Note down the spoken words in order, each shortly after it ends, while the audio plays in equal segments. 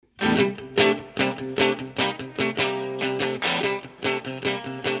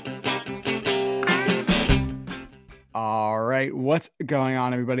All right, what's going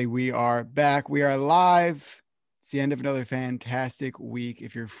on, everybody? We are back. We are live. It's the end of another fantastic week.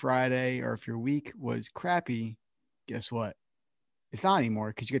 If your Friday or if your week was crappy, guess what? It's not anymore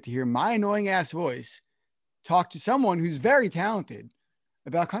because you get to hear my annoying ass voice talk to someone who's very talented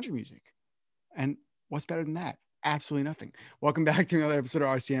about country music. And what's better than that? Absolutely nothing. Welcome back to another episode of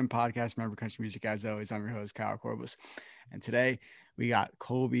RCM Podcast. Remember Country Music. As always, I'm your host, Kyle Corbus. And today we got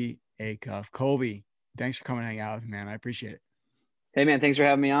Colby Acuff. Colby, thanks for coming and hang out with me, man. I appreciate it. Hey, man, thanks for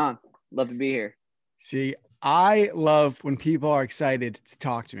having me on. Love to be here. See, I love when people are excited to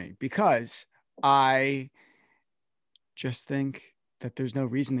talk to me because I just think that there's no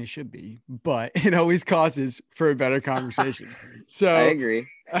reason they should be, but it always causes for a better conversation. So I agree.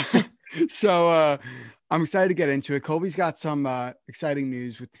 So I'm excited to get into it. Colby's got some exciting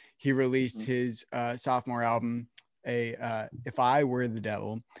news. He released his sophomore album, If I Were the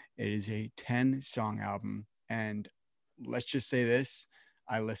Devil. It is a 10-song album, and let's just say this: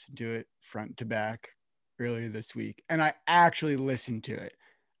 I listened to it front to back earlier this week, and I actually listened to it.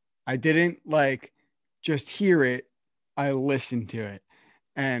 I didn't just hear it. I listened to it,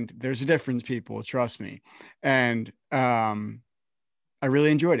 and there's a difference, people. Trust me. And I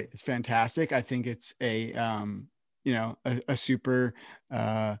really enjoyed it. It's fantastic. I think it's a super,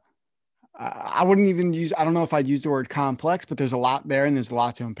 I wouldn't even use, I don't know if I'd use the word complex, but there's a lot there and there's a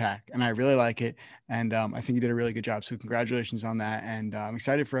lot to unpack, and I really like it. And I think you did a really good job. So congratulations on that. And I'm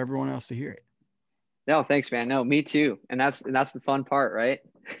excited for everyone else to hear it. No, thanks, man. No, me too. And that's the fun part, right?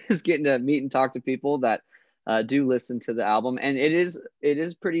 Is getting to meet and talk to people that do listen to the album. And it is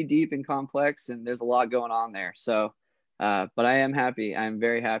pretty deep and complex, and there's a lot going on there. So, but I am happy. I'm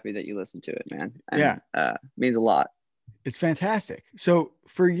very happy that you listened to it, man. And, means a lot. It's fantastic. So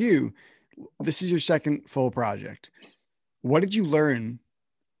for you, this is your second full project. What did you learn?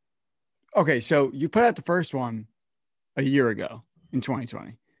 Okay, so you put out the first one a year ago in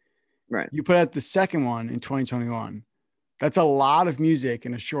 2020. Right. You put out the second one in 2021. That's a lot of music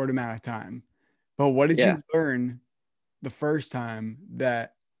in a short amount of time. But what did you learn the first time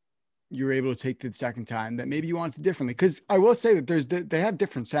that you were able to take the second time that maybe you wanted differently? Because I will say that they have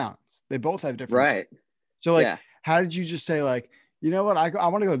different sounds. They both have different sounds. So how did you just say you know what? I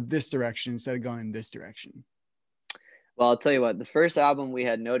want to go this direction instead of going in this direction? Well, I'll tell you what, the first album, we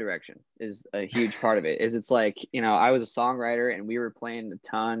had no direction is a huge part of it. It's like, I was a songwriter and we were playing a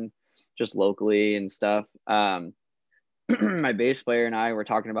ton just locally and stuff. My bass player and I were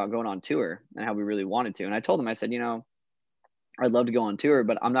talking about going on tour and how we really wanted to. And I told him, I said, I'd love to go on tour,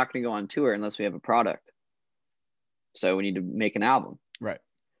 but I'm not going to go on tour unless we have a product. So we need to make an album. Right.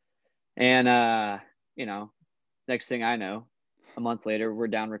 And, next thing I know, a month later, we're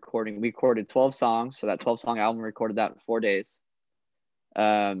down recording. We recorded 12 songs. So that 12-song album, recorded that in 4 days.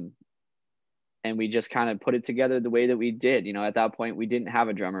 And we just kind of put it together the way that we did. At that point, we didn't have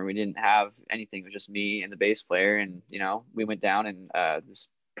a drummer. We didn't have anything. It was just me and the bass player. And, we went down and this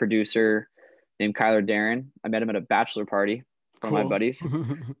producer named Kyler Darren, I met him at a bachelor party for my buddies.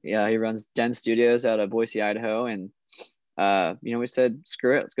 Yeah, he runs Den Studios out of Boise, Idaho. And, we said,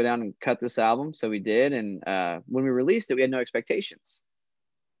 screw it, let's go down and cut this album. So we did. And when we released it, we had no expectations,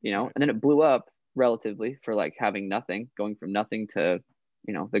 and then it blew up relatively for having nothing, going from nothing to,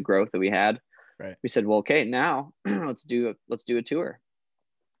 the growth that we had. Right. We said, well, okay, now let's do a tour.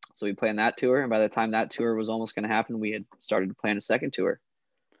 So we planned that tour. And by the time that tour was almost going to happen, we had started to plan a second tour.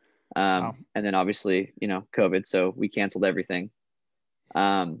 And then obviously, COVID, so we canceled everything.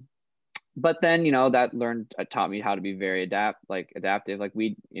 But then, that taught me how to be very adaptive.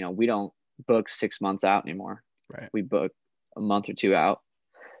 We don't book 6 months out anymore. Right. We book a month or two out.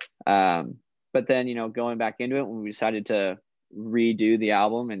 But then, going back into it, when we decided to redo the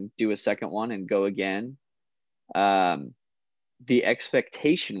album and do a second one and go again, the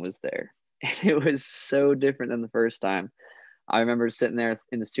expectation was there. And it was so different than the first time. I remember sitting there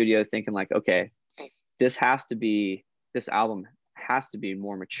in the studio thinking okay, this album has to be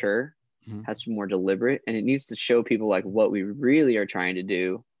more mature, has to be more deliberate, and it needs to show people what we really are trying to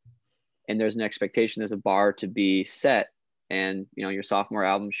do. And there's an expectation, there's a bar to be set. And, your sophomore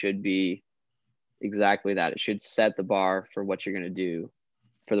album should be exactly that. It should set the bar for what you're going to do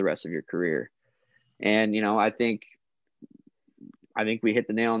for the rest of your career. And, I think we hit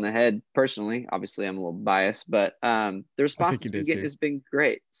the nail on the head personally. Obviously I'm a little biased, but the response we've been getting has been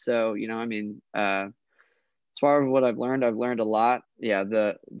great. So, as far as what I've learned a lot. Yeah.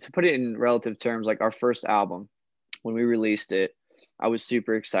 To put it in relative terms, our first album, when we released it, I was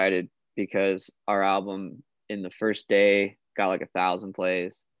super excited because our album in the first day got 1,000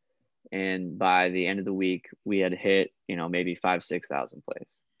 plays. And by the end of the week, we had hit, maybe 5,000-6,000 plays.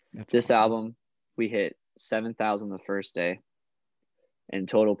 That's This awesome. album, we hit 7,000 the first day, and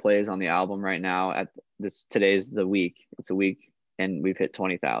total plays on the album right now today's the week. It's a week, and we've hit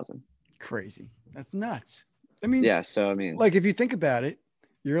 20,000. Crazy. That's nuts. That means, yeah. So I mean, like, if you think about it,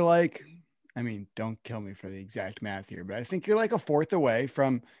 you're like, I mean, don't kill me for the exact math here, but I think you're like a fourth away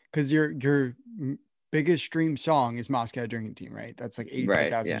from, because your biggest stream song is Moscow Drinking Team, right? That's like right.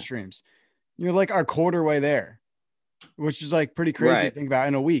 85,000 Yeah. streams. You're like a quarter way there, which is like pretty crazy to Right. think about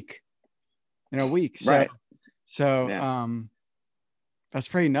in a week. Right. So that's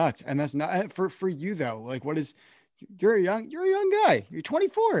pretty nuts. And that's not for you though. Like, what is, you're a young guy. You're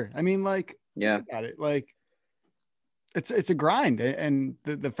 24. I mean, like, Yeah. think about it. Like, it's a grind. And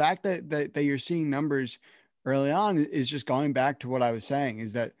the fact that you're seeing numbers early on is just going back to what I was saying,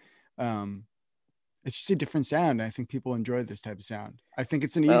 is that it's just a different sound. And I think people enjoy this type of sound. I think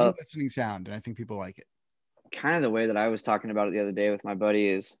it's an easy listening sound, and I think people like it. Kind of the way that I was talking about it the other day with my buddy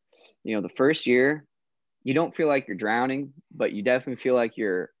is, the first year, you don't feel like you're drowning, but you definitely feel like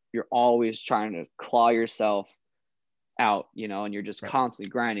you're always trying to claw yourself out, and you're just Right. constantly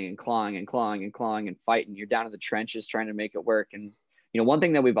grinding and clawing and clawing and clawing and fighting. You're down in the trenches trying to make it work. And, one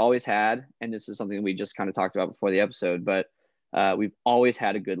thing that we've always had, and this is something that we just kind of talked about before the episode, but we've always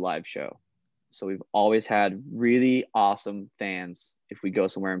had a good live show. So we've always had really awesome fans. If we go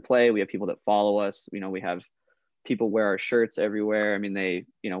somewhere and play, we have people that follow us. We have people wear our shirts everywhere. I mean,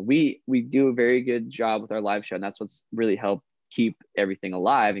 we do a very good job with our live show, and that's what's really helped keep everything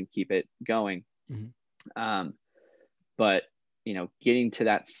alive and keep it going. Mm-hmm. But getting to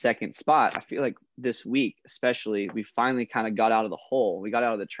that second spot, I feel like this week, especially, we finally kind of got out of the hole. We got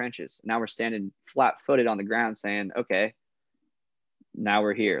out of the trenches. Now we're standing flat-footed on the ground saying, okay, now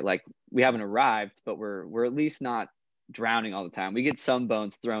we're here. Like, we haven't arrived, but we're at least not drowning all the time. We get some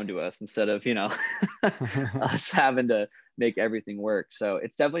bones thrown to us instead of, us having to make everything work. So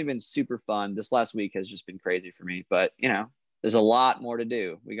it's definitely been super fun. This last week has just been crazy for me, but there's a lot more to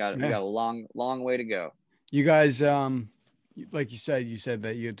do. We got a long way to go. You guys, like you said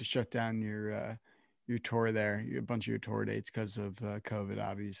that you had to shut down your tour there, a bunch of your tour dates because of COVID,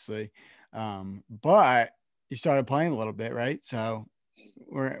 obviously. But you started playing a little bit, right? So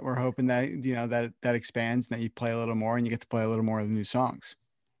we're hoping that that expands, and that you play a little more, and you get to play a little more of the new songs.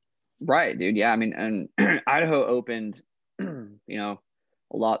 Right, dude. Yeah, I mean, and Idaho opened, a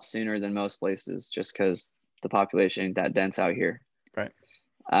lot sooner than most places, just because the population ain't that dense out here. Right.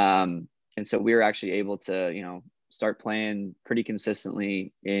 And so we were actually able to, start playing pretty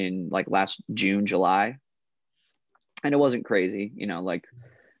consistently in like last June, July. And it wasn't crazy, like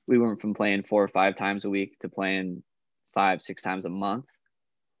we went from playing 4 or 5 times a week to playing 5-6 times a month.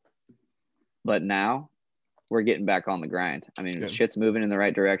 But now we're getting back on the grind. I mean, shit's moving in the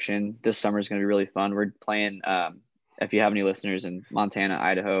right direction. This summer is going to be really fun. We're playing, if you have any listeners in Montana,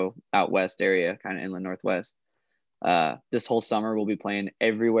 Idaho, out west area, kind of inland Northwest, this whole summer we'll be playing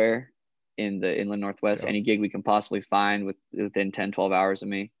everywhere in the inland Northwest, any gig we can possibly find within 10-12 hours of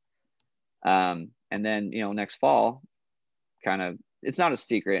me. And then, next fall, kind of, it's not a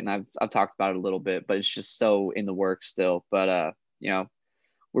secret, and I've talked about it a little bit, but it's just so in the works still. But,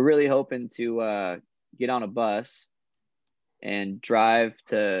 we're really hoping to get on a bus and drive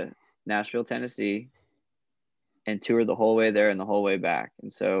to Nashville, Tennessee, and tour the whole way there and the whole way back.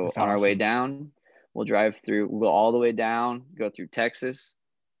 And so on our way down, we'll go all the way down, go through Texas,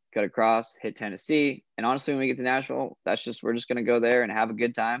 cut across, hit Tennessee. And honestly, when we get to Nashville, we're just going to go there and have a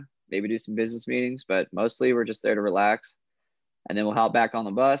good time, maybe do some business meetings, but mostly we're just there to relax. And then we'll hop back on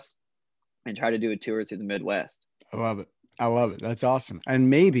the bus and try to do a tour through the Midwest. I love it. That's awesome. And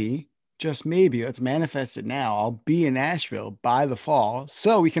maybe, just maybe, let's manifest it now. I'll be in Nashville by the fall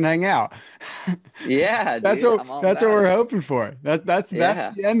so we can hang out. Yeah, that's what we're hoping for. That's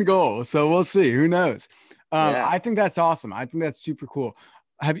the end goal. So we'll see. Who knows? I think that's awesome. I think that's super cool.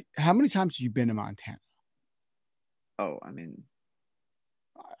 How many times have you been to Montana? Oh, I mean,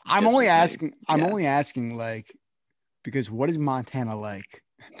 I'm only asking like, because what is Montana like?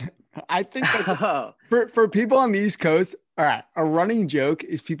 I think that's for people on the East Coast. All right. A running joke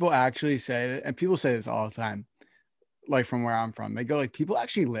is people actually say that, and people say this all the time, like from where I'm from, they go like, people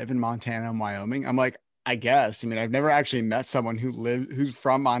actually live in Montana and Wyoming. I'm like, I guess. I mean, I've never actually met someone who's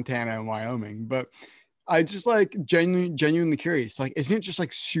from Montana and Wyoming, but I just like genuinely curious. Like, isn't it just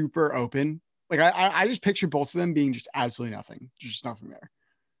like super open? Like I just picture both of them being just absolutely nothing, just nothing there.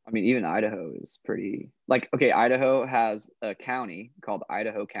 I mean, even Idaho is pretty like, okay, Idaho has a county called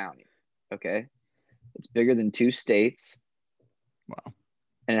Idaho County. Okay. It's bigger than 2 states. Wow.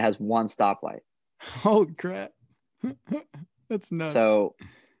 And it has 1 stoplight. Holy crap. That's nuts. So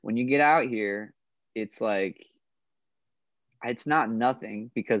when you get out here, it's like, it's not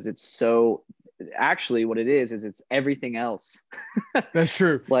nothing because it's so, actually what it is it's everything else. That's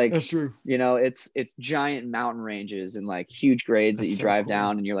true. Like, That's true. it's giant mountain ranges and like huge grades that That's you so drive cool.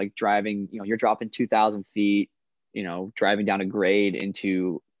 down, and you're like driving, you're dropping 2,000 feet, driving down a grade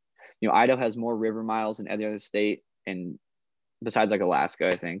into, Idaho has more river miles than any other state. And besides like Alaska,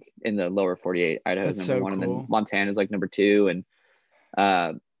 I think in the lower 48, Idaho is That's number so one. And then cool. Montana is like number two.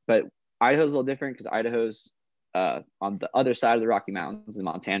 And, but Idaho's a little different because Idaho's on the other side of the Rocky Mountains in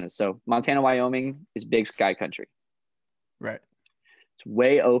Montana. So Montana, Wyoming is big sky country. Right. It's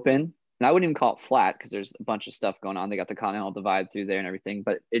way open. And I wouldn't even call it flat because there's a bunch of stuff going on. They got the Continental Divide through there and everything,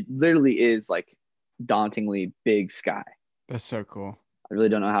 but it literally is like dauntingly big sky. That's so cool. I really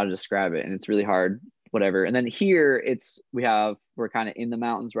don't know how to describe it, and it's really hard, whatever. And then here we're kind of in the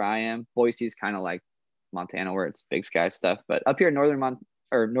mountains where I am. Boise's kind of like Montana where it's big sky stuff, but up here in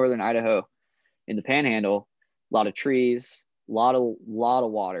northern Idaho in the Panhandle, a lot of trees, a lot of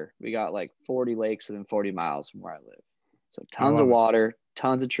water. We got like 40 lakes within 40 miles from where I live. So tons of water,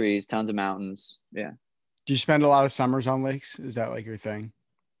 tons of trees, tons of mountains. Yeah. Do you spend a lot of summers on lakes? Is that like your thing?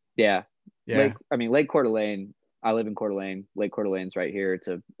 Yeah. Yeah. Lake Coeur d'Alene. I live in Coeur d'Alene. Lake Coeur d'Alene's right here.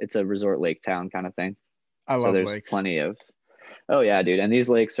 It's a resort lake town kind of thing. I love there's lakes. Plenty of. Oh yeah, dude. And these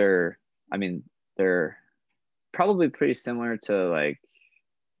lakes are, they're probably pretty similar to like,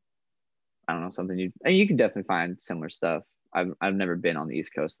 I don't know, something you can definitely find similar stuff. I've never been on the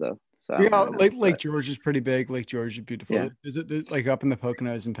East Coast though. So yeah, Lake George is pretty big. Lake George is beautiful. Yeah. There's like up in the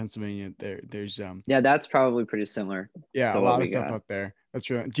Poconos in Pennsylvania. There's yeah, that's probably pretty similar. Yeah, a lot of stuff up there. That's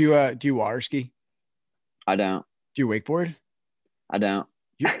true. Do you water ski? I don't. Do you wakeboard? I don't.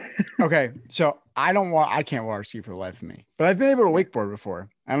 Okay, so I can't water ski for the life of me, but I've been able to wakeboard before.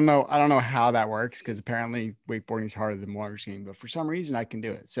 I don't know how that works because apparently wakeboarding is harder than water skiing, but for some reason I can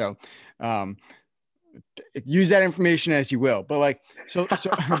do it. So, use that information as you will. But like, so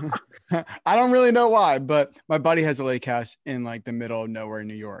I don't really know why, but my buddy has a lake house in like the middle of nowhere,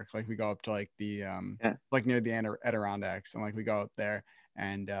 New York. Like we go up to like the like near the Adirondacks, and like we go up there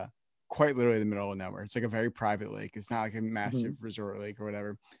and quite literally the middle of nowhere. It's like a very private lake. It's not like a massive resort lake or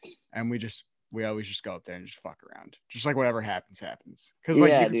whatever. And we always just go up there and just fuck around. Just like whatever happens. Cause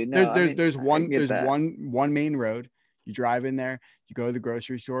like there's one main road. You drive in there, you go to the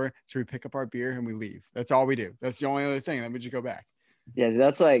grocery store, so we pick up our beer and we leave. That's all we do. That's the only other thing. And then we just go back. Yeah,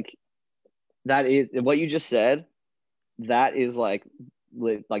 that is what you just said. That is like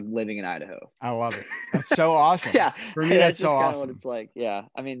living in Idaho. I love it. That's so awesome. Yeah. For me, that's so awesome. What it's like. Yeah.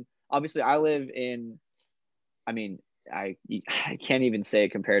 Obviously I live in, I can't even say a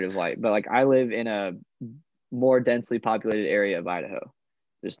comparative light, but like I live in a more densely populated area of Idaho.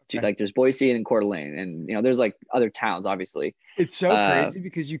 There's there's Boise and Coeur d'Alene, and there's like other towns, obviously. It's so crazy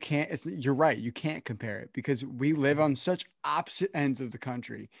because you're right. You can't compare it because we live on such opposite ends of the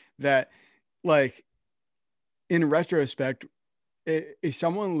country that like in retrospect, if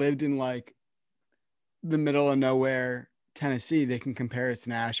someone lived in like the middle of nowhere, Tennessee, they can compare it to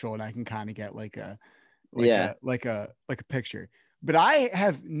Nashville and I can kind of get like a picture. But I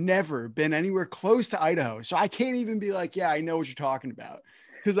have never been anywhere close to Idaho. So I can't even be like, yeah, I know what you're talking about.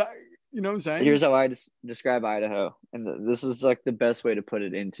 Because you know what I'm saying? Here's how I describe Idaho. And this is like the best way to put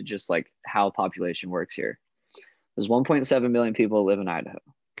it into just like how population works here. There's 1.7 million people live in Idaho.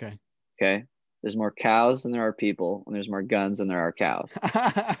 Okay. There's more cows than there are people, and there's more guns than there are cows.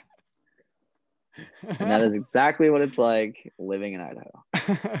 And that is exactly what it's like living in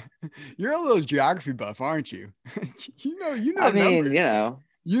Idaho. You're a little geography buff, aren't you? you know numbers.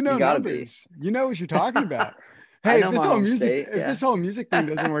 You know numbers. You know what you're talking about. Hey, if this whole music thing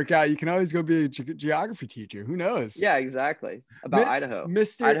doesn't work out, you can always go be a geography teacher. Who knows? Yeah, exactly. About Idaho.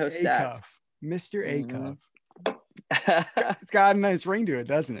 Mr. Idaho Acuff. Mr. Acuff. It's got a nice ring to it,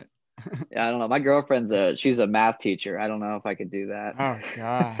 doesn't it? Yeah, I don't know. My girlfriend's she's a math teacher. I don't know if I could do that. Oh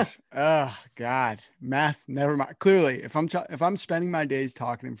God. Oh God. Math, never mind. Clearly, if I'm spending my days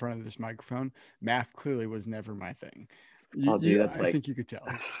talking in front of this microphone, math clearly was never my thing. I think you could tell.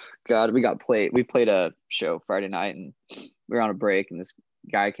 God, we played a show Friday night and we were on a break and this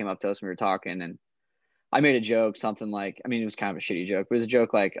guy came up to us and we were talking and I made a joke, something like, it was kind of a shitty joke, but it was a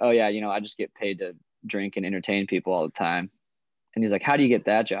joke like, oh yeah, I just get paid to drink and entertain people all the time. And he's like, how do you get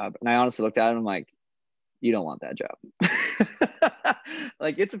that job? And I honestly looked at him like, you don't want that job.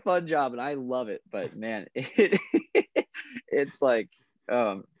 Like it's a fun job and I love it, but man, it's like,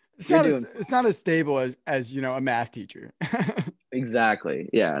 it's not as stable as a math teacher. Exactly.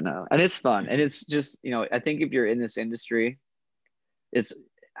 Yeah, no. And it's fun. And it's just, I think if you're in this industry,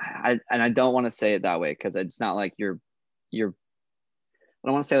 I don't want to say it that way because it's not like you're I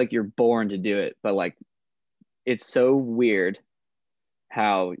don't want to say like you're born to do it, but like it's so weird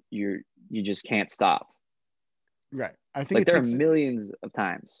how you just can't stop. Right. I think Like it there are takes. millions of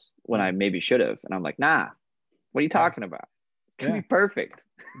times when I Yeah. maybe should have, and I'm like, nah, what are you Yeah. talking about? It's gonna Yeah. be perfect.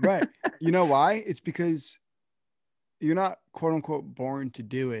 Right. You know why? It's because you're not quote unquote born to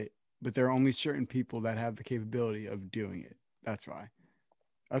do it, but there are only certain people that have the capability of doing it. That's why.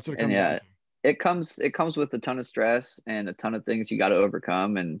 That's what it And comes down yeah, to. it comes with a ton of stress and a ton of things you got to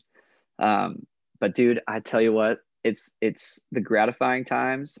overcome. And but dude, I tell you what, it's the gratifying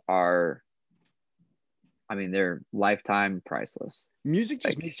times are, I mean, they're lifetime priceless. Music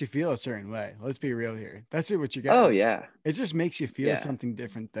just Like, makes you feel a certain way. Let's be real here. That's it, what you're oh getting. yeah, It just makes you feel yeah, something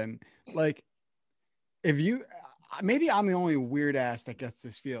different than like if you maybe I'm the only weird ass that gets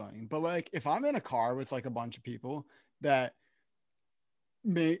this feeling, but like if I'm in a car with like a bunch of people that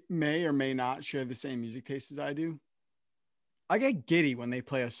may or may not share the same music taste as I do, I get giddy when they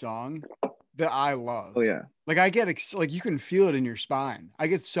play a song that I love. oh yeah, Like I get like you can feel it in your spine. I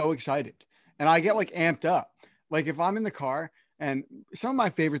get so excited and I get like amped up. Like if I'm in the car and some of my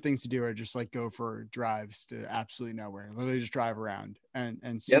favorite things to do are just like go for drives to absolutely nowhere. Literally just drive around and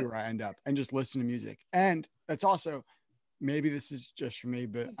see yep, where I end up and just listen to music. And that's also maybe this is just for me,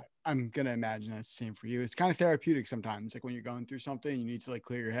 but I'm gonna imagine that's the same for you. It's kind of therapeutic sometimes. Like when you're going through something, you need to like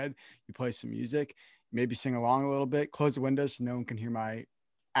clear your head. You play some music, maybe sing along a little bit. Close the windows so no one can hear my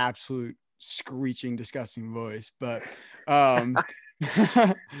absolute screeching, disgusting voice. Um,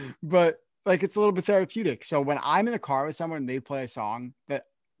 but like it's a little bit therapeutic. So when I'm in a car with someone and they play a song that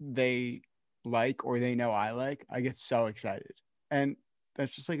they like or they know I like, I get so excited. And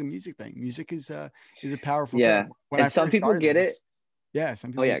that's just like a music thing. Music is a powerful yeah. thing. When And I some first people started get it. this, yeah, some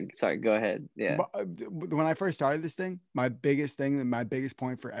Oh people. yeah, sorry, go ahead. Yeah, But when I first started this thing, my biggest thing and my biggest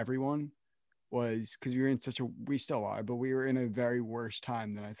point for everyone was because we were in such a, we still are, but we were in a very worse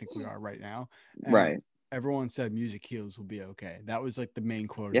time than I think we are right now. And right. everyone said music heals, will be okay. That was like the main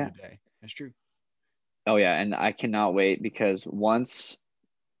quote of Yeah. the day. That's true. Oh yeah, and I cannot wait because once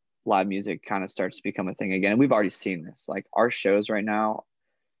live music kind of starts to become a thing again, we've already seen this. Like our shows right now,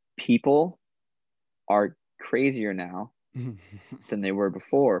 people are crazier now than they were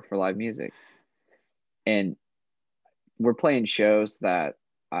before for live music. And we're playing shows that,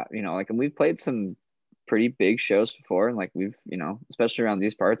 like, and we've played some pretty big shows before. And like, we've, especially around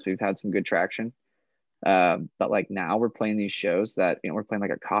these parts, we've had some good traction. But like now we're playing these shows that, we're playing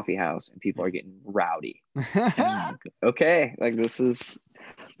like a coffee house and people are getting rowdy. And I'm like, okay, like this is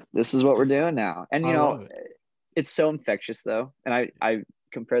what we're doing now. And, I love it. it's so infectious though. And I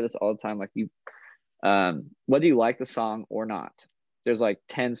compare this all the time. Like whether you like the song or not, there's like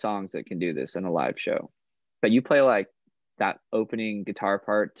 10 songs that can do this in a live show. But you play like that opening guitar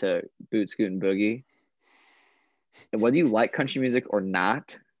part to Boot Scoot and Boogie, and whether you like country music or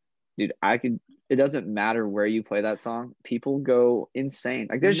not, dude, it doesn't matter where you play that song, people go insane.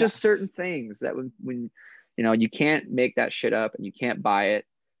 Like there's just certain Nuts. things that when you can't make that shit up and you can't buy it.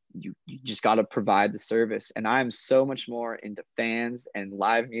 You just got to provide the service. And I'm so much more into fans and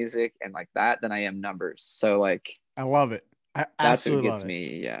live music and like that than I am numbers. So like I love it. I that's what absolutely gets love it.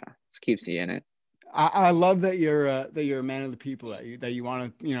 me. Yeah. It keeps me in it. I love that you're a man of the people, that you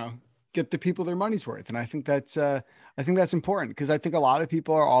want to get the people their money's worth, and I think that's important because I think a lot of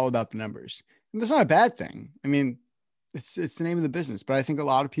people are all about the numbers, and that's not a bad thing. I mean, it's the name of the business, but I think a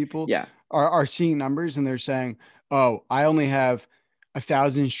lot of people Yeah. are seeing numbers and they're saying, "Oh, I only have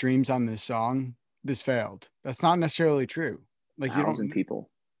 1,000 streams on this song. This failed." That's not necessarily true. Like you Thousand don't. people.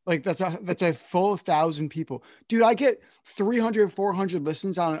 Like that's a full 1,000 people. Dude, I get 300, 400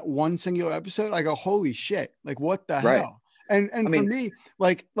 listens on one singular episode. I go, holy shit. Like what the Right. hell? I And for mean, me,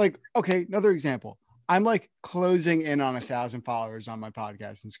 okay, another example. I'm like closing in on 1,000 followers on my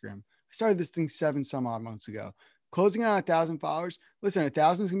podcast Instagram. I started this thing 7 some odd months ago. Closing in on 1,000 followers. Listen,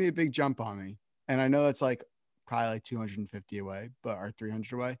 1,000 is gonna be a big jump on me. And I know that's like probably like 250 away, but or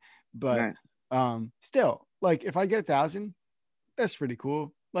 300 away. But right. still, like if I get 1,000, that's pretty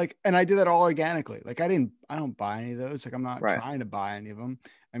cool. Like, and I did that all organically. Like, I don't buy any of those. Like, I'm not Right. trying to buy any of them.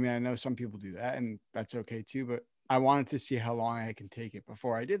 I mean, I know some people do that, and that's okay too. But I wanted to see how long I can take it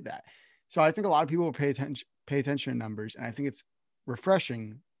before I did that. So I think a lot of people will pay attention to numbers, and I think it's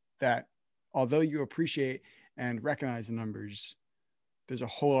refreshing that although you appreciate and recognize the numbers, there's a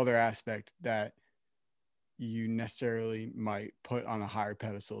whole other aspect that you necessarily might put on a higher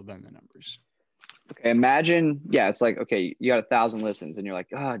pedestal than the numbers. Okay, imagine, yeah, it's like, okay, you got 1,000 listens and you're like,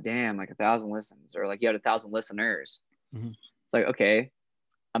 oh damn, like 1,000 listens, or like you had 1,000 listeners. Mm-hmm. It's like, okay,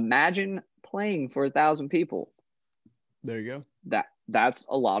 imagine playing for 1,000 people. There you go. That's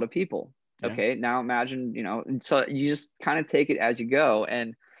a lot of people. Yeah. Okay, now imagine, and so you just kind of take it as you go.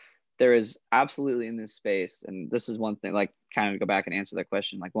 And there is absolutely in this space, and this is one thing, like kind of go back and answer that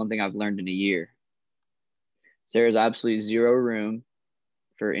question. Like one thing I've learned in a year, there is absolutely zero room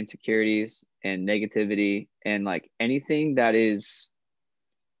for insecurities and negativity and like anything that is,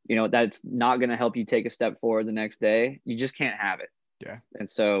 that's not going to help you take a step forward the next day. You just can't have it. Yeah. And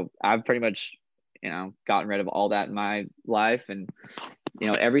so I've pretty much, gotten rid of all that in my life. And,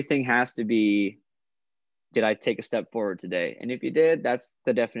 everything has to be, did I take a step forward today? And if you did, that's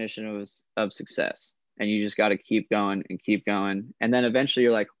the definition of success. And you just got to keep going and keep going. And then eventually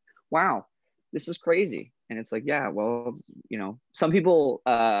you're like, wow, this is crazy. And it's like, yeah, well, some people,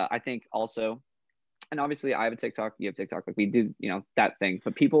 I think also, and obviously I have a TikTok, you have TikTok, like we do, that thing,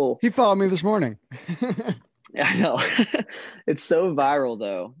 but people. He followed me this morning. I know. It's so viral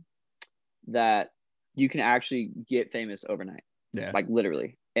though, that you can actually get famous overnight. Yeah. Like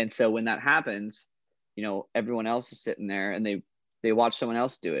literally. And so when that happens, everyone else is sitting there and they watch someone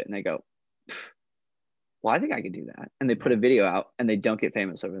else do it and they go, well, I think I could do that. And they put a video out and they don't get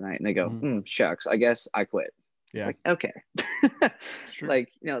famous overnight and they go, shucks, I guess I quit. Yeah. It's like, okay. Like,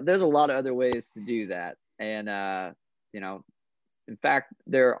 there's a lot of other ways to do that. And, in fact,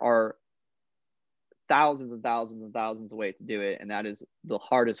 there are thousands and thousands and thousands of ways to do it. And that is the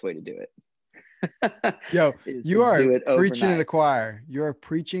hardest way to do it. Yo, you are preaching to the choir. You are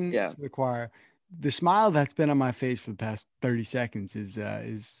preaching to the choir. The smile that's been on my face for the past 30 seconds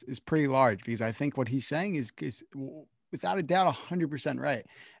is pretty large, because I think what he's saying is without a doubt 100% right.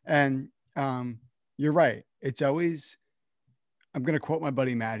 And you're right. It's always, I'm going to quote my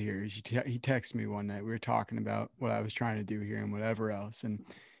buddy Matt here. He texted me one night. We were talking about what I was trying to do here and whatever else. And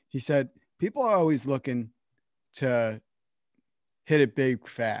he said, people are always looking to hit it big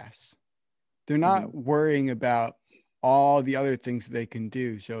fast. They're not worrying about all the other things that they can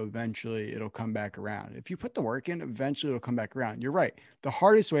do. So eventually it'll come back around. If you put the work in, eventually it'll come back around. You're right. The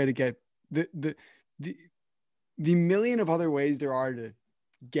hardest way to get the million of other ways there are to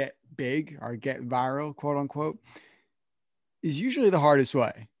get big or get viral, quote unquote, is usually the hardest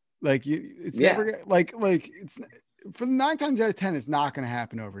way. Like it's never like it's for 9 times out of 10, it's not going to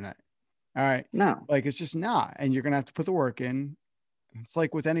happen overnight. All right. No, like it's just not. And you're going to have to put the work in. It's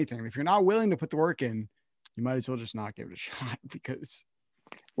like with anything. If you're not willing to put the work in, you might as well just not give it a shot, because.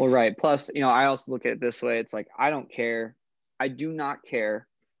 Well, right. Plus, I also look at it this way. It's like, I don't care. I do not care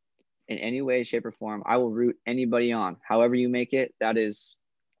in any way, shape, or form. I will root anybody on. However you make it, that is,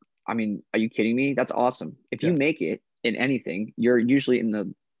 are you kidding me? That's awesome. If you make it in anything, you're usually in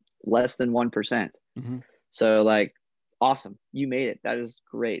the less than 1%. So like, awesome. You made it. That is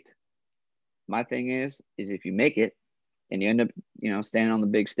great. My thing is if you make it and you end up, standing on the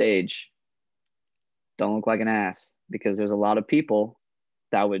big stage, don't look like an ass, because there's a lot of people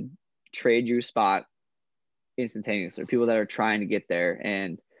that would trade your spot instantaneously, people that are trying to get there.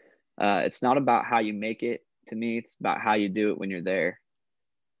 And it's not about how you make it. To me, it's about how you do it when you're there.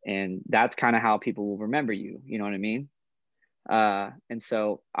 And that's kind of how people will remember you. You know what I mean? And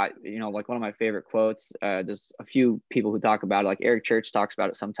so I, like one of my favorite quotes, there's a few people who talk about it, like Eric Church talks about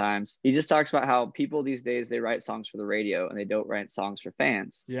it sometimes. He just talks about how people these days, they write songs for the radio and they don't write songs for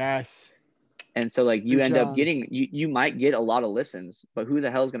fans. Yes. And so like you end up getting, you might get a lot of listens, but who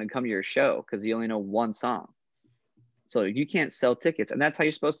the hell is going to come to your show? Cause you only know one song. So you can't sell tickets. And that's how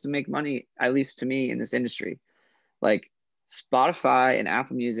you're supposed to make money, at least to me, in this industry. Like Spotify and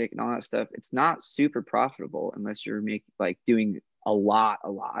Apple Music and all that stuff, it's not super profitable unless you're doing a lot.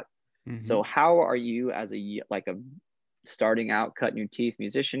 So how are you as a starting out, cutting your teeth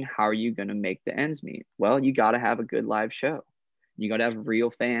musician, how are you going to make the ends meet? Well, you got to have a good live show. You got to have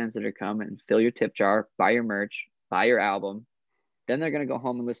real fans that are coming and fill your tip jar, buy your merch, buy your album. Then they're going to go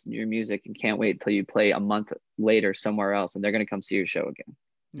home and listen to your music and can't wait until you play a month later somewhere else, and they're going to come see your show again.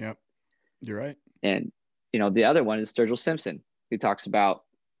 Yep. You're right. And, the other one is Sturgill Simpson, who talks about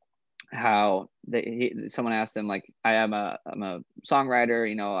how someone asked him, like, I'm a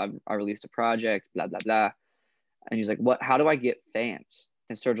songwriter, I released a project, blah, blah, blah. And he's like, how do I get fans?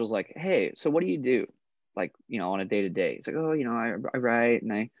 And Sturgill's like, hey, so what do you do? Like, on a day to day. He's like, oh, I write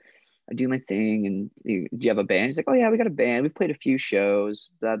and I do my thing. And do you have a band? He's like, oh yeah, we got a band. We've played a few shows,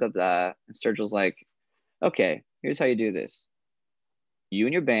 blah, blah, blah. And Sturgill's like, okay, here's how you do this. You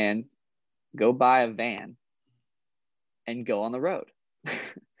and your band go buy a van and go on the road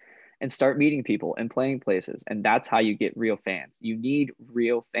and start meeting people and playing places. And that's how you get real fans. You need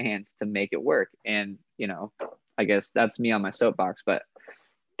real fans to make it work. And, I guess that's me on my soapbox, but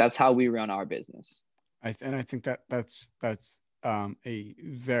that's how we run our business. I think that's a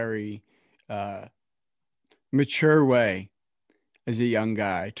very mature way as a young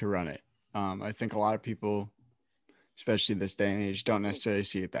guy to run it. I think a lot of people, especially this day and age, don't necessarily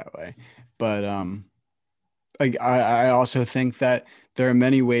see it that way. But like I also think that there are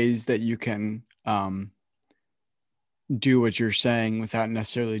many ways that you can do what you're saying without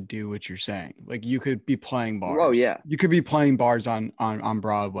necessarily do what you're saying. Like you could be playing Oh bars. yeah. You could be playing bars on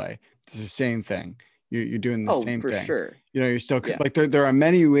Broadway. It's the same thing. You're doing the Oh, same for thing. sure. You know, you're still Yeah. like there are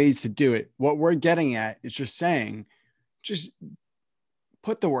many ways to do it. What we're getting at is just saying, just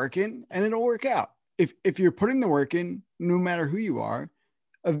put the work in and it'll work out. If you're putting the work in, no matter who you are,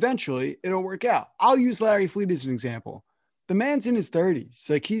 eventually it'll work out. I'll use Larry Fleet as an example. The man's in his 30s.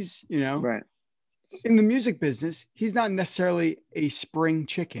 Like he's, you know, Right. in the music business, he's not necessarily a spring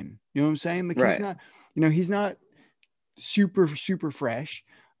chicken. You know what I'm saying? Like he's Right. not, you know, he's not super fresh.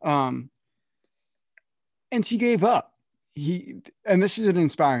 Um, and he gave up. And this is an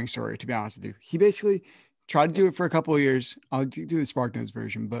inspiring story, to be honest with you. He basically tried to do it for a couple of years. I'll do the Spark Notes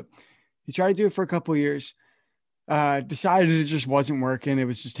version, but he tried to do it for a couple of years. Decided it just wasn't working. It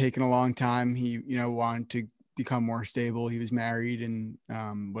was just taking a long time. He, you know, wanted to become more stable. He was married and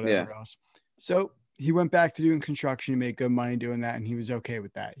Yeah. whatever else. So he went back to doing construction. He made good money doing that, and he was okay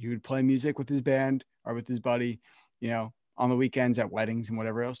with that. He would play music with his band or with his buddy, you know, on the weekends at weddings and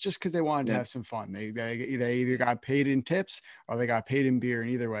whatever else, just because they wanted to Yeah. have some fun. They either got paid in tips or they got paid in beer,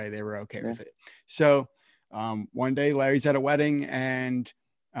 and either way, they were okay with it. So one day, Larry's at a wedding, and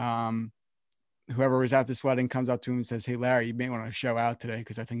whoever was at this wedding comes up to him and says, "Hey, Larry, you may want to show out today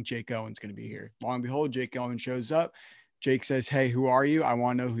because I think Jake Owen's going to be here." Long and behold, Jake Owen shows up. Jake says, "Hey, who are you? I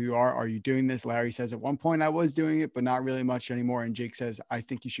want to know who you are. Are you doing this?" Larry says, "At one point I was doing it, but not really much anymore." And Jake says, "I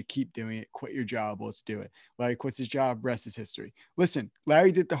think you should keep doing it. Quit your job. Let's do it." Larry quits his job. Rest is history. Listen,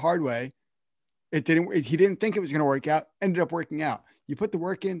 Larry did the hard way. It didn't. He didn't think it was going to work out. Ended up working out. You put the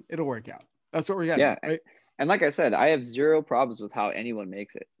work in, it'll work out. That's what we're getting Yeah. at, right? And like I said, I have zero problems with how anyone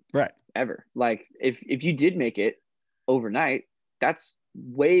makes it. Right. Ever. Like if you did make it overnight, that's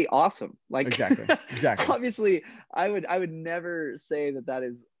way awesome. Like Exactly. obviously I would never say that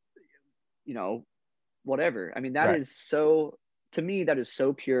is, you know, whatever. I mean, that Right. is so, to me, that is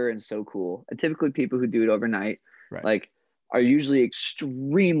so pure and so cool. And typically people who do it overnight, Right. like, are usually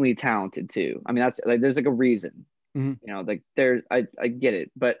extremely talented too. I mean, that's like, there's like a reason, Mm-hmm. you know, like there, I get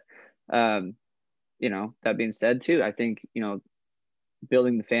it. But, you know, that being said too, I think, you know,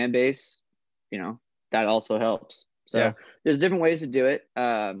 building the fan base, you know, that also helps. So Yeah. there's different ways to do it.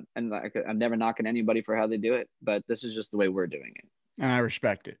 And like, I'm never knocking anybody for how they do it, but this is just the way we're doing it. And I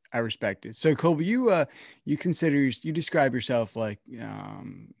respect it. I respect it. So Colby, you consider, you describe yourself like, you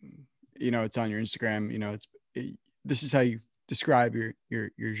know, it's on your Instagram, you know, this is how you describe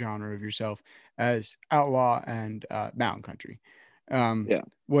your genre of yourself as outlaw and mountain country. Yeah.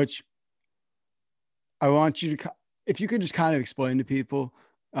 Which I want you to, if you could just kind of explain to people,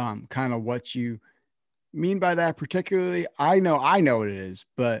 kind of what you mean by that particularly. I know what it is,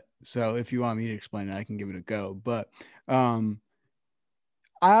 but so if you want me to explain it, I can give it a go. But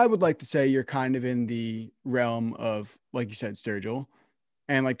I would like to say you're kind of in the realm of, like you said, Sturgill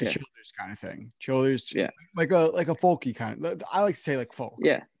and like the Yeah. Childers kind of thing. Childers, Yeah. like a folky kind of, I like to say like folk,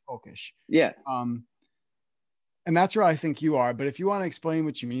 Yeah. folkish. Yeah. And that's where I think you are. But if you want to explain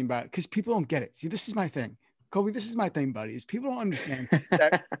what you mean by it, because people don't get it. See, this is my thing. Colby, this is my thing, buddy, is people don't understand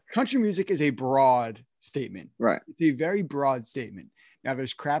that country music is a broad statement. Right. It's a very broad statement. Now,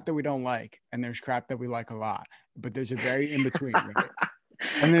 there's crap that we don't like, and there's crap that we like a lot, but there's a very in between, right?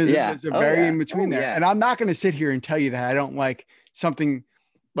 And there's a very in between there. Yeah. And I'm not going to sit here and tell you that I don't like something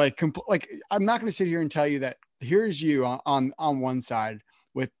like I'm not going to sit here and tell you that here's you on one side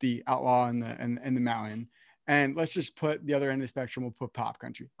with the outlaw and the mountain. And let's just put the other end of the spectrum. We'll put pop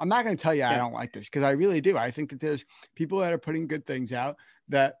country. I'm not going to tell you I don't like this because I really do. I think that there's people that are putting good things out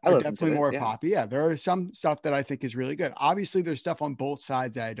that are definitely more poppy. Yeah, there are some stuff that I think is really good. Obviously, there's stuff on both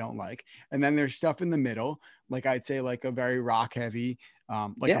sides that I don't like, and then there's stuff in the middle, like I'd say, like a very rock heavy,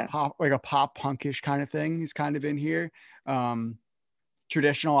 like a pop punkish kind of thing is kind of in here.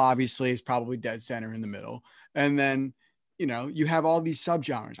 Traditional, obviously, is probably dead center in the middle, and then you know, you have all these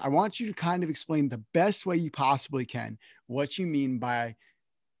subgenres. I want you to kind of explain the best way you possibly can what you mean by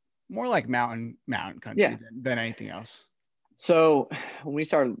more like mountain country than anything else. So when we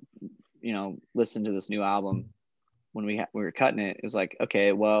started, you know, listening to this new album, when we were cutting it, it was like,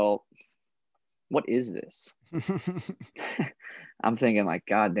 okay, well, what is this? I'm thinking like,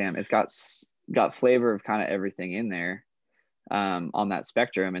 God damn, it's got flavor of kind of everything in there, on that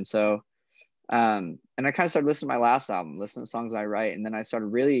spectrum. And so, and I kind of started listening to my last album, listening to songs I write. And then I started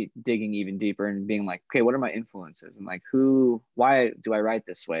really digging even deeper and being like, okay, what are my influences? And like, why do I write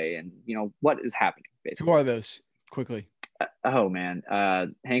this way? And, you know, what is happening basically? Who are those quickly? Oh man,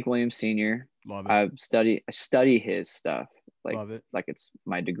 Hank Williams Sr. Love it. I study his stuff like Love it. it's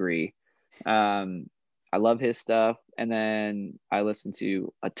my degree. Um, I love his stuff, and then I listen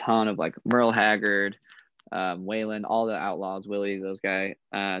to a ton of like Merle Haggard, Waylon, all the Outlaws, Willie, those guys.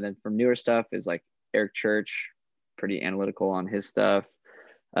 Then from newer stuff is like Eric Church, pretty analytical on his stuff.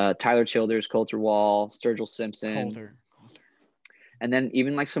 Tyler Childers, Coulter Wall, Sturgill Simpson, Colder. and then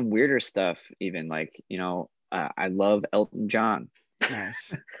even like some weirder stuff. Even like I love Elton John.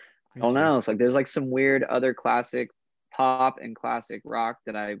 Nice. I don't know. It's like there's like some weird other classic pop and classic rock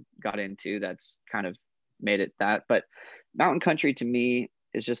that I got into that's kind of made it that. But mountain country to me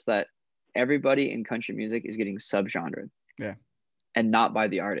is just that everybody in country music is getting subgenre. Yeah. And not by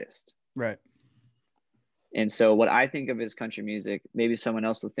the artist. Right. And so what I think of as country music, maybe someone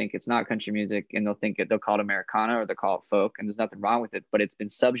else will think it's not country music and they'll call it Americana or they'll call it folk, and there's nothing wrong with it, but it's been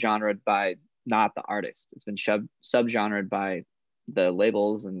subgenred by not the artist. It's been subgenred by the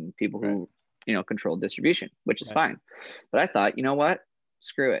labels and people who, control distribution, which is fine. But I thought, you know what?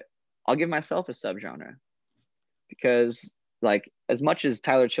 Screw it. I'll give myself a subgenre, because like as much as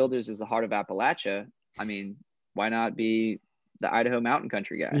Tyler Childers is the heart of Appalachia, I mean, why not be the Idaho mountain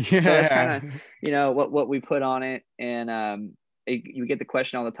country guy? Yeah. So that's kind of, what we put on it. And you get the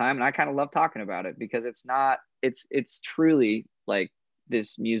question all the time, and I kind of love talking about it because it's truly like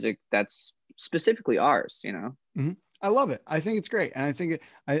this music that's specifically ours, Mm-hmm. I love it. I think it's great. And I think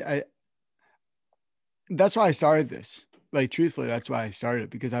that's why I started this. Like, truthfully, that's why I started it,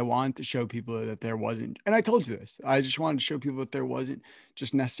 because I wanted to show people that there wasn't, and I told you this, I just wanted to show people that there wasn't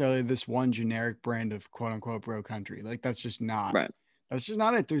just necessarily this one generic brand of quote unquote bro country. Like, that's just not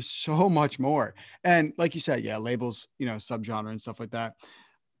it. There's so much more. And like you said, yeah, labels, subgenre and stuff like that.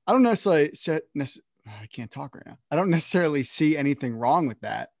 I don't necessarily I can't talk right now. I don't necessarily see anything wrong with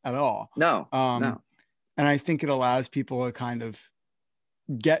that at all. No. And I think it allows people to kind of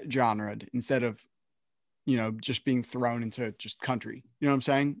get genred instead of, just being thrown into just country. You know what I'm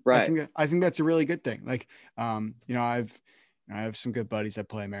saying? Right. I think that's a really good thing. Like, I have some good buddies that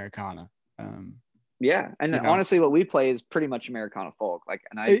play Americana. Yeah, and honestly, what we play is pretty much Americana folk. Like,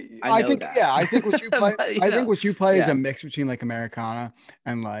 and I think that. Yeah, I think what you play, but, think what you play is a mix between like Americana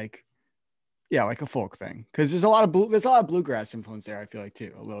and like, like a folk thing. Because there's a lot of bluegrass influence there. I feel like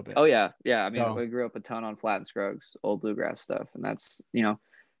too, a little bit. Oh yeah. I mean, we grew up a ton on Flat and Scruggs, old bluegrass stuff, and that's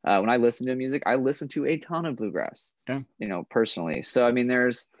when I listen to music, I listen to a ton of bluegrass. Yeah. Personally. So I mean,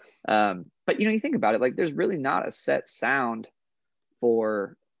 there's, but you think about it, like there's really not a set sound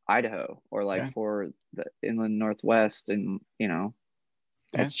for Idaho or like for the inland Northwest, and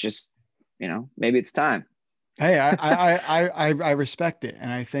that's just maybe it's time. Hey, I respect it,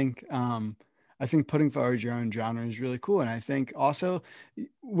 and I think putting forward your own genre is really cool. And I think also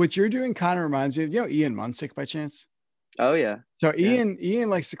what you're doing kind of reminds me of Ian Munsick by chance. Oh yeah. So Ian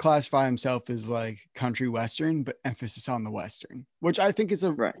likes to classify himself as like country western, but emphasis on the western, which I think is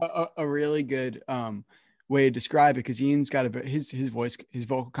a really good way to describe it, because Ian's got his voice, his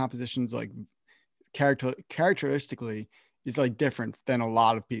vocal compositions, like characteristically is like different than a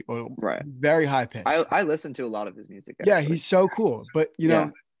lot of people. Right. Very high pitch. I listen to a lot of his music. Actually. Yeah, he's so cool. But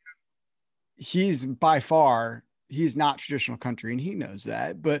he's by far, he's not traditional country, and he knows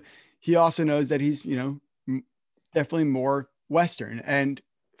that, but he also knows that he's, definitely more western. And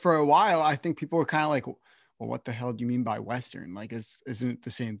for a while, I think people were kind of like, well, what the hell do you mean by western? Like, isn't it the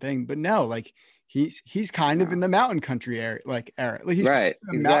same thing? But no, like he's kind of in the mountain country area. Like he's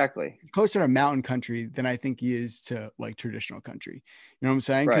exactly closer to mountain country than I think he is to like traditional country. You know what I'm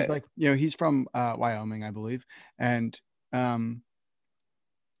saying? Because like, he's from Wyoming, I believe. And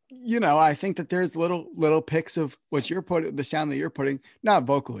I think that there's little picks of what you're putting, the sound that you're putting, not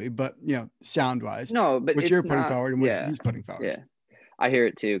vocally, but sound wise. No, but what you're putting forward and what he's putting forward. Yeah, I hear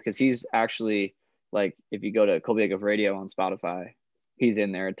it too, because he's actually, like, if you go to Colby Acuff Radio on Spotify, he's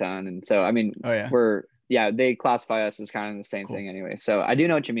in there a ton. And so I mean, they classify us as kind of the same thing anyway. So I do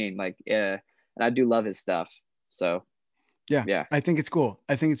know what you mean. Like, and I do love his stuff. So yeah, I think it's cool.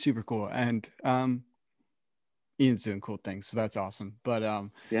 I think it's super cool. And Ian's doing cool things, so that's awesome. But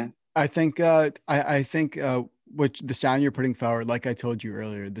I think what the sound you're putting forward, like I told you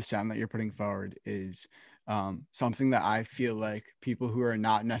earlier, the sound that you're putting forward is something that I feel like people who are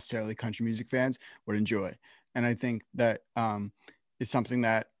not necessarily country music fans would enjoy. And I think that is something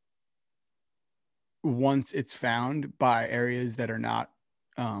that once it's found by areas that are not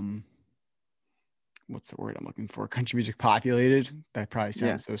what's the word I'm looking for? Country music populated. That probably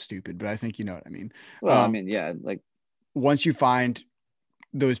sounds so stupid, but I think you know what I mean. Well, I mean, like once you find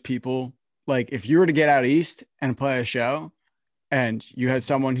those people, like if you were to get out east and play a show and you had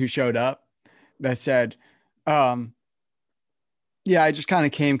someone who showed up that said, Yeah, I just kind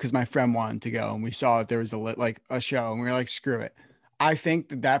of came because my friend wanted to go, and we saw that there was a show, and we were like, screw it. I think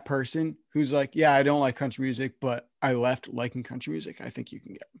that person who's like, yeah, I don't like country music, but I left liking country music. I think you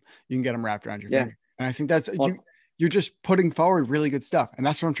can get them wrapped around your Yeah. finger, and I think that's Well, you're just putting forward really good stuff, and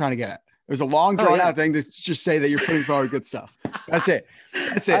that's what I'm trying to get at. There's a long oh drawn yeah. out thing to just say that you're putting forward good stuff. That's it.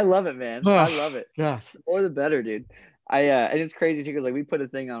 That's I it. love it, man. I Oh, love it. God. The more the better, dude. And it's crazy too because like we put a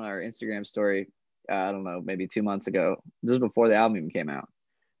thing on our Instagram story. I don't know, maybe 2 months ago. This was before the album even came out,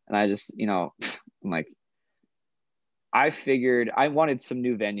 and I just, I'm like, I figured I wanted some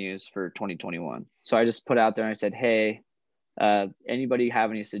new venues for 2021, so I just put out there and I said, hey, anybody have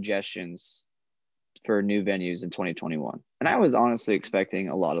any suggestions for new venues in 2021? And I was honestly expecting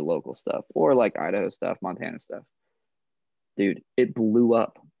a lot of local stuff or like Idaho stuff, Montana stuff. Dude, it blew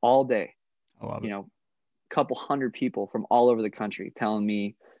up all day. I love You it. know, couple hundred people from all over the country telling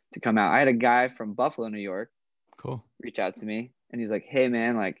me to come out. I had a guy from Buffalo, New York, Cool. reach out to me and he's like, hey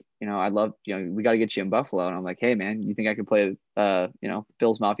man, like, I'd love, we got to get you in Buffalo. And I'm like, hey man, you think I could play,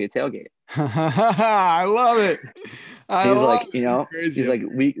 Bill's Mafia Tailgate? I love it. I He's love like, it. Crazy. he's like,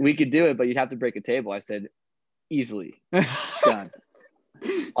 we could do it, but you'd have to break a table. I said, easily done.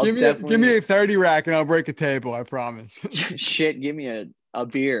 I'll Give me definitely a 30 rack and I'll break a table. I promise. shit. Give me a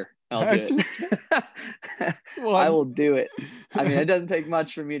beer. I'll do it. I One. will do it. I mean, it doesn't take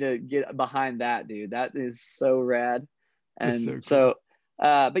much for me to get behind that, dude. That is so rad. That's And so cool.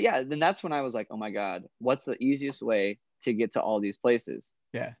 so, but yeah, then that's when I was like, oh my God, what's the easiest way to get to all these places?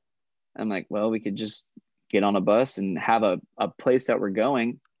 Yeah. I'm like, well, we could just get on a bus and have a place that we're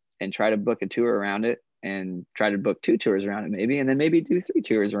going and try to book a tour around it and try to book 2 tours around it maybe, and then maybe do 3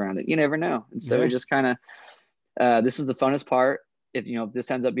 tours around it. You never know. And so Yeah. we just kind of, this is the funnest part. If this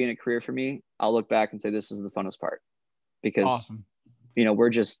ends up being a career for me, I'll look back and say this is the funnest part because Awesome. we're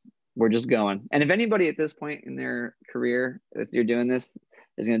just going. And if anybody at this point in their career, if you're doing this,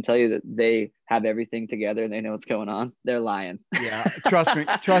 is going to tell you that they have everything together and they know what's going on, they're lying. Yeah. Trust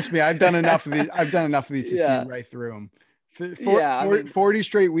me. I've done enough of these to see Yeah. right through them. Yeah. I mean, 40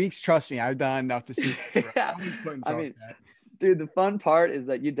 straight weeks. Trust me. I've done enough to see. yeah. Nobody's putting I forward mean, that. dude, the fun part is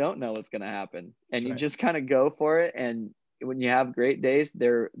that you don't know what's going to happen and That's you right. just kind of go for it. And when you have great days,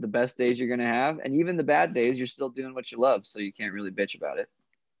 they're the best days you're going to have. And even the bad days, you're still doing what you love. So you can't really bitch about it.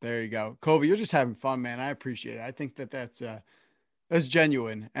 There you go. Colby, you're just having fun, man. I appreciate it. I think that's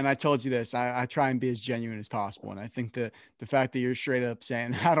genuine. And I told you this, I try and be as genuine as possible. And I think that the fact that you're straight up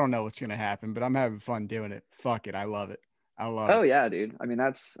saying, I don't know what's going to happen, but I'm having fun doing it. Fuck it. I love it. I love Oh it. yeah, dude. I mean,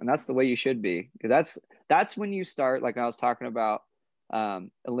 that's the way you should be because that's when you start. Like I was talking about,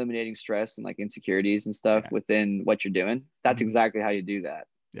 eliminating stress and like insecurities and stuff Yeah. within what you're doing. That's Mhm. exactly how you do that.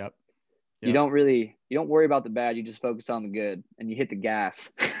 Yep. You Yep. don't worry about the bad. You just focus on the good and you hit the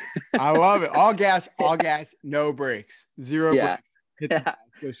gas. I love it. All gas, no brakes, zero Yeah, brakes. Hit the yeah, gas,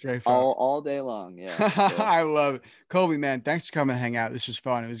 go straight forward. all day long. Yeah. So I love it. Colby, man, thanks for coming and hang out. This was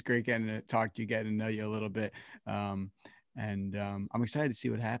fun. It was great getting to talk to you, getting to know you a little bit. I'm excited to see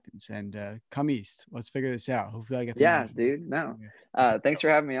what happens. And come east. Let's figure this out. Hopefully I get to yeah, manage. dude. No, Okay. thanks for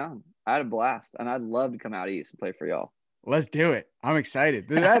having me on. I had a blast, and I'd love to come out east and play for y'all. Let's do it. I'm excited.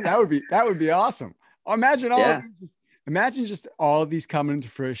 That would be awesome. Imagine all of Yeah, these, imagine just all of these coming into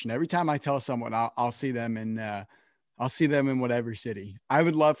fruition. Every time I tell someone I'll see them I'll see them in whatever city. I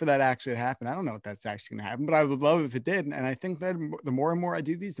would love for that actually to happen. I don't know if that's actually going to happen, but I would love if it did. And I think that the more and more I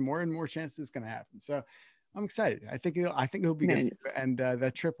do these, the more and more chances it's going to happen. So I'm excited. I think it'll be good. man. And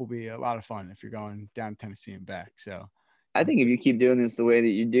that trip will be a lot of fun if you're going down to Tennessee and back. So I think if you keep doing this the way that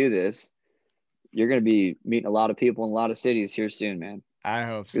you do this, you're going to be meeting a lot of people in a lot of cities here soon, man. I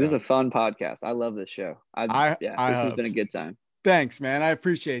hope This is so. a fun podcast. I love this show. I This has hope been a so. good time. Thanks, man. I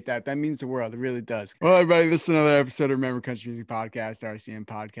appreciate that. That means the world. It really does. Well, everybody, this is another episode of Remember Country Music Podcast, RCM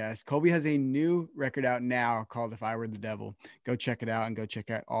Podcast. Colby has a new record out now called If I Were the Devil. Go check it out and go check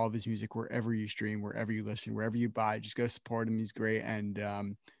out all of his music wherever you stream, wherever you listen, wherever you buy. Just go support him. He's great. And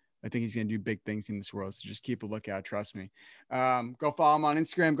I think he's going to do big things in this world. So just keep a lookout. Trust me. Go follow him on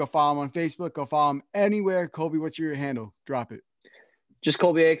Instagram. Go follow him on Facebook. Go follow him anywhere. Colby, what's your handle? Drop it. Just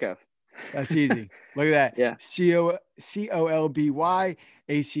Colby Acuff. That's easy. Look at that. Yeah. COLBY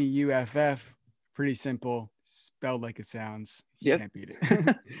ACUFF. Pretty simple. Spelled like it sounds. You Yep. can't beat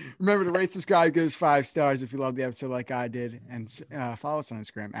it. Remember to rate, subscribe, give us 5 stars if you love the episode like I did. And follow us on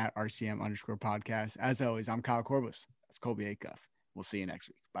Instagram at RCM_podcast. As always, I'm Kyle Corbus. That's Colby Acuff. We'll see you next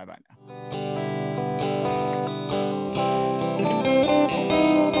week. Bye-bye now.